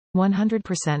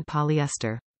100%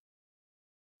 polyester.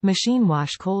 Machine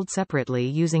wash cold separately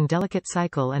using delicate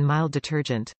cycle and mild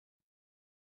detergent.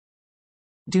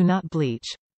 Do not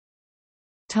bleach.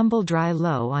 Tumble dry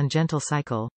low on gentle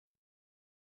cycle.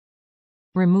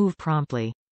 Remove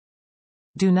promptly.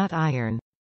 Do not iron.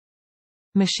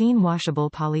 Machine washable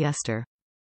polyester.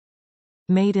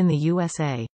 Made in the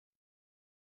USA.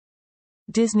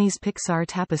 Disney's Pixar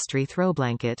Tapestry throw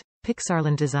blanket,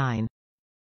 Pixarland design.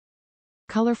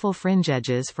 Colorful fringe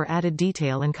edges for added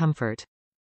detail and comfort.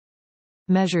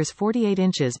 Measures 48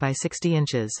 inches by 60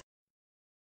 inches.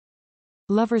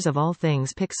 Lovers of all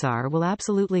things Pixar will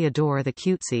absolutely adore the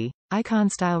cutesy,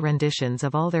 icon-style renditions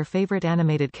of all their favorite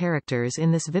animated characters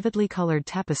in this vividly colored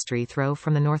tapestry throw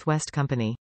from the Northwest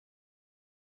Company.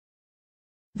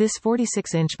 This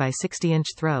 46-inch by 60-inch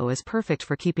throw is perfect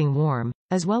for keeping warm,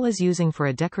 as well as using for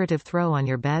a decorative throw on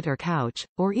your bed or couch,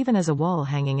 or even as a wall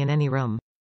hanging in any room.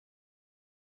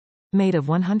 Made of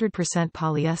 100%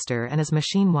 polyester and is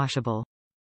machine washable.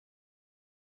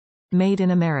 Made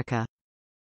in America.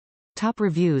 Top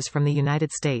reviews from the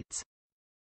United States.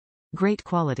 Great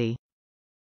quality.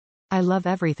 I love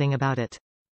everything about it.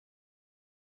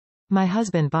 My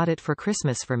husband bought it for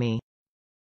Christmas for me.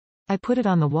 I put it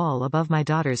on the wall above my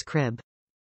daughter's crib.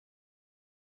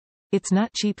 It's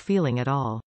not cheap feeling at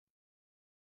all.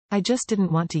 I just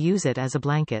didn't want to use it as a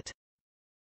blanket.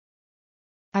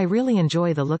 I really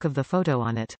enjoy the look of the photo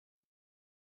on it.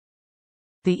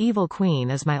 The Evil Queen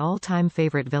is my all-time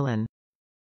favorite villain.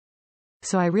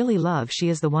 So I really love she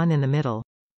is the one in the middle.